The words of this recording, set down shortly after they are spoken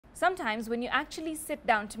Sometimes when you actually sit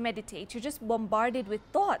down to meditate, you're just bombarded with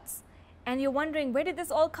thoughts. And you're wondering, where did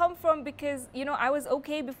this all come from? Because, I was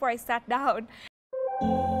okay before I sat down.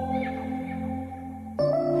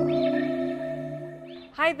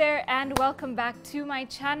 Hi there and welcome back to my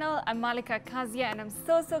channel. I'm Maalika, Kazia, and I'm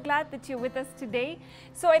so glad that you're with us today.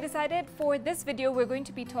 So I decided for this video we're going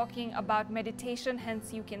to be talking about meditation.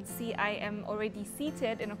 Hence you can see I am already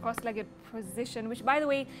seated in a cross-legged position, which by the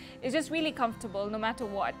way is just really comfortable no matter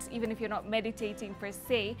what, even if you're not meditating per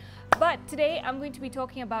se. But today I'm going to be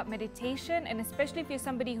talking about meditation, and especially if you're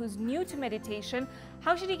somebody who's new to meditation,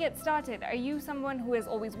 how should you get started? Are you someone who has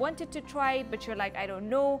always wanted to try it but you're like, I don't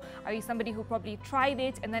know? Are you somebody who probably tried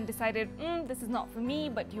it and then decided, this is not for me,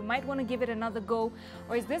 but you might want to give it another go?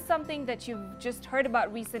 Or is this something that you've just heard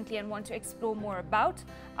about recently and want to explore more about?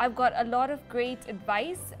 I've got a lot of great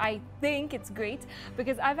advice. I think it's great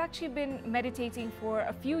because I've actually been meditating for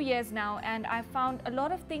a few years now, and I've found a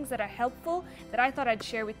lot of things that are helpful that I thought I'd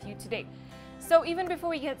share with you today. So even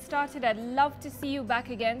before we get started, I'd love to see you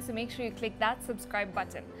back again, so make sure you click that subscribe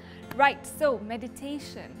button. Right, so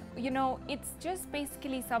meditation, it's just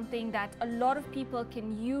basically something that a lot of people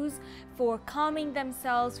can use for calming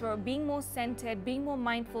themselves, for being more centered, being more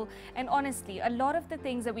mindful. And honestly, a lot of the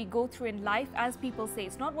things that we go through in life, as people say,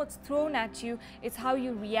 it's not what's thrown at you, it's how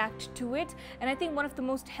you react to it. And I think one of the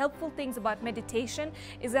most helpful things about meditation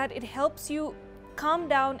is that it helps you calm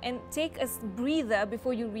down and take a breather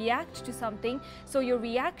before you react to something, so your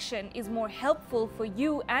reaction is more helpful for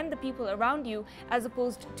you and the people around you as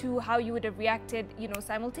opposed to how you would have reacted,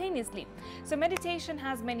 simultaneously. So meditation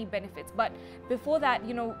has many benefits, but before that,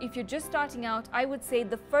 if you're just starting out, I would say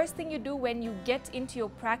the first thing you do when you get into your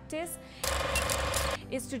practice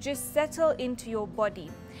is to just settle into your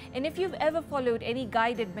body. And if you've ever followed any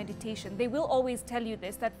guided meditation, they will always tell you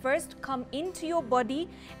this, that first come into your body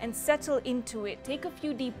and settle into it. Take a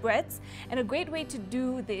few deep breaths, and a great way to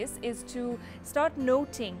do this is to start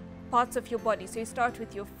noting parts of your body. So you start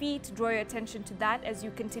with your feet, draw your attention to that as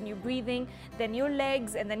you continue breathing, then your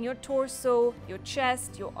legs, and then your torso, your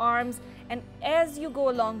chest, your arms, and as you go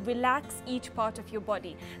along, relax each part of your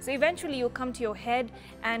body. So eventually you'll come to your head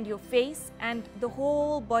and your face, and the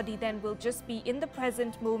whole body then will just be in the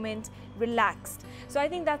present moment, relaxed. So I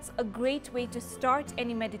think that's a great way to start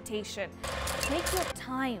any meditation. Take your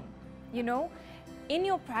time, in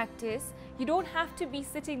your practice. You don't have to be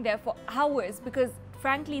sitting there for hours, because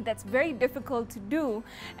frankly, that's very difficult to do,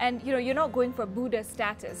 and you're not going for Buddha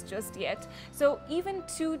status just yet. So even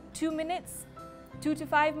 2 to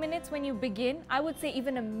 5 minutes when you begin, I would say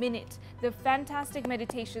even a minute. There are fantastic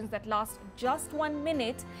meditations that last just 1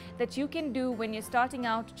 minute that you can do when you're starting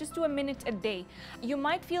out. Just do a minute a day. You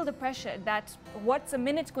might feel the pressure that what's a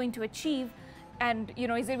minute going to achieve, and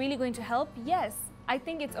is it really going to help? Yes, I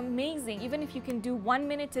think it's amazing. Even if you can do 1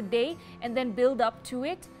 minute a day and then build up to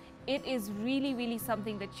it, it is really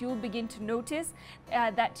something that you'll begin to notice,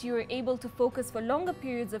 that you're able to focus for longer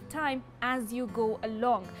periods of time as you go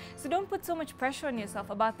along. So don't put so much pressure on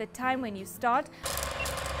yourself about the time when you start.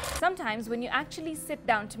 Sometimes when you actually sit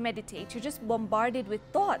down to meditate, you're just bombarded with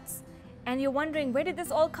thoughts. And you're wondering, where did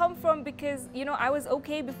this all come from? Because, I was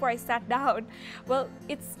okay before I sat down. Well,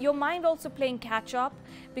 it's your mind also playing catch up,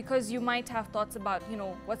 because you might have thoughts about,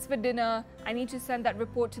 what's for dinner? I need to send that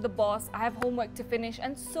report to the boss. I have homework to finish,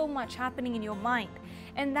 and so much happening in your mind.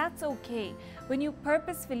 And that's okay. When you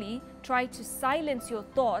purposefully try to silence your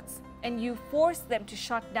thoughts and you force them to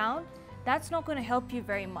shut down, that's not going to help you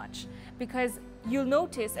very much, because you'll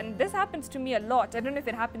notice, and this happens to me a lot, I don't know if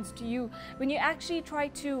it happens to you, when you actually try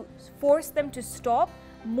to force them to stop,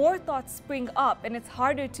 more thoughts spring up and it's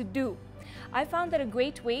harder to do. I found that a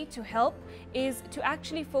great way to help is to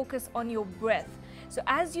actually focus on your breath. So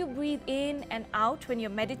as you breathe in and out when you're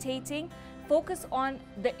meditating, focus on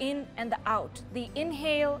the in and the out, the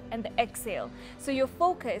inhale and the exhale. So your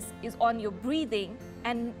focus is on your breathing,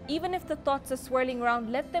 and even if the thoughts are swirling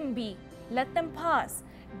around, let them be, let them pass.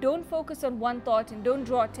 Don't focus on one thought and don't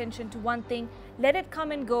draw attention to one thing. Let it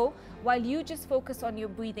come and go while you just focus on your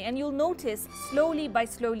breathing. And you'll notice slowly by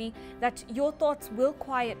slowly that your thoughts will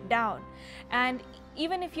quiet down. And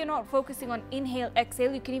even if you're not focusing on inhale,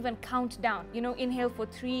 exhale, you can even count down. Inhale for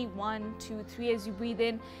 3, 1, 2, 3 as you breathe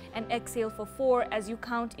in, and exhale for 4 as you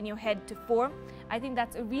count in your head to 4. I think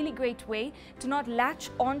that's a really great way to not latch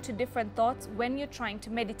on to different thoughts when you're trying to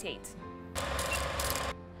meditate.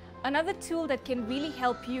 Another tool that can really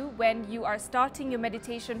help you when you are starting your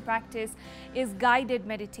meditation practice is guided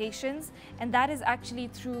meditations, and that is actually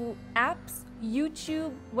through apps,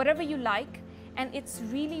 YouTube, whatever you like. and it's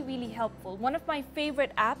really, really helpful. One of my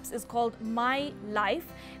favorite apps is called My Life.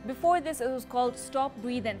 Before this, it was called Stop,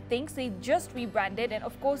 Breathe and Think. So they just rebranded, and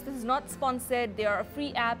of course this is not sponsored. They are a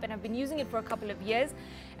free app and I've been using it for a couple of years,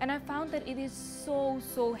 and I found that it is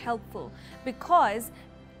so helpful because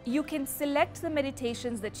you can select the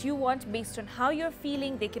meditations that you want based on how you're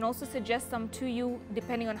feeling. They can also suggest some to you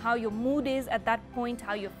depending on how your mood is at that point,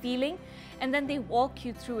 how you're feeling, and then they walk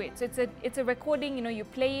you through it. So it's a recording, you know, you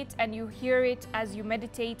play it and you hear it as you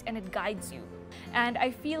meditate, and it guides you. And I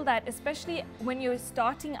feel that especially when you're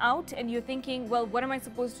starting out and you're thinking, well, what am I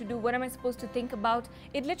supposed to do? What am I supposed to think about?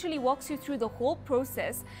 It literally walks you through the whole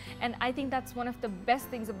process, and I think that's one of the best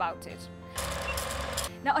things about it.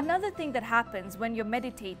 Now, another thing that happens when you're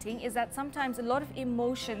meditating is that sometimes a lot of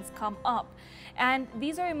emotions come up, and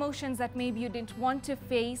these are emotions that maybe you didn't want to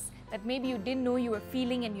face, that maybe you didn't know you were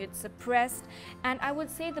feeling and you had suppressed. And I would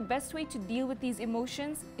say the best way to deal with these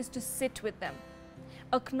emotions is to sit with them,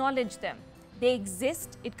 acknowledge them. They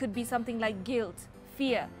exist. It could be something like guilt,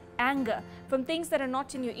 fear, anger, from things that are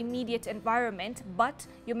not in your immediate environment, but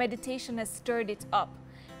your meditation has stirred it up.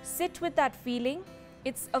 Sit with that feeling.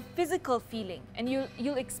 It's a physical feeling, and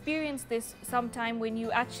you'll experience this sometime when you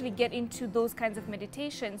actually get into those kinds of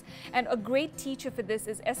meditations. And a great teacher for this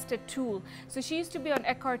is Esther Toole. So she used to be on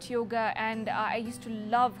Eckhart Yoga, and I used to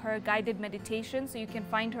love her guided meditation. So you can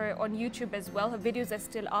find her on YouTube as well. Her videos are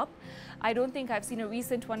still up. I don't think I've seen a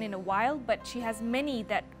recent one in a while, but she has many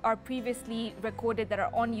that are previously recorded that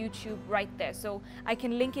are on YouTube right there. So I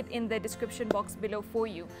can link it in the description box below for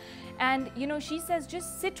you. And you know, she says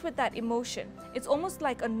just sit with that emotion. It's almost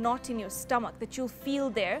like a knot in your stomach that you'll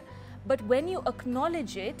feel there, but when you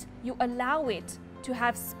acknowledge it, you allow it to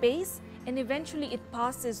have space, and eventually it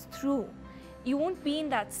passes through. You won't be in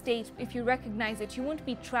that state if you recognize it. You won't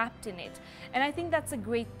be trapped in it. And I think that's a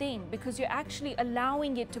great thing, because you're actually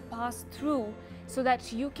allowing it to pass through so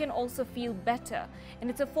that you can also feel better. And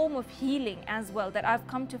it's a form of healing as well that I've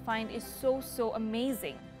come to find is so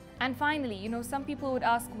amazing. And finally, you know, some people would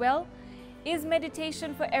ask, well, is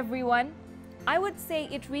meditation for everyone? I would say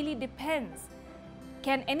it really depends.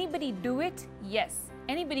 Can anybody do it? Yes,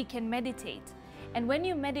 anybody can meditate. And when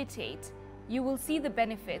you meditate, you will see the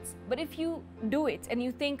benefits. But if you do it and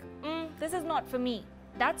you think, this is not for me,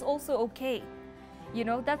 that's also okay. You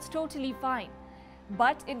know, that's totally fine.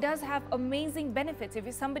 But it does have amazing benefits if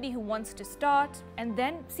you're somebody who wants to start, and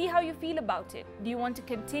then see how you feel about it. Do you want to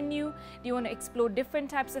continue? Do you want to explore different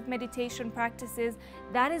types of meditation practices?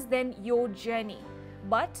 That is then your journey.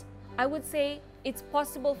 But I would say it's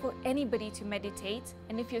possible for anybody to meditate,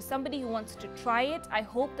 and if you're somebody who wants to try it, I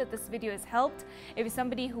hope that this video has helped. If you're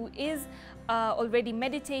somebody who is already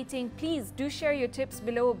meditating, please do share your tips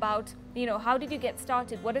below about, you know, how did you get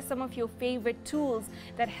started? What are some of your favorite tools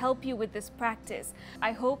that help you with this practice?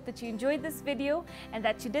 I hope that you enjoyed this video and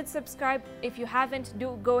that you did subscribe. If you haven't,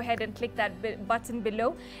 do go ahead and click that button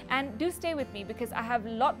below, and do stay with me because I have a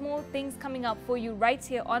lot more things coming up for you right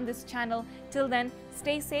here on this channel. Till then,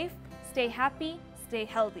 stay safe, stay happy, stay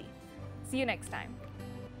healthy. See you next time.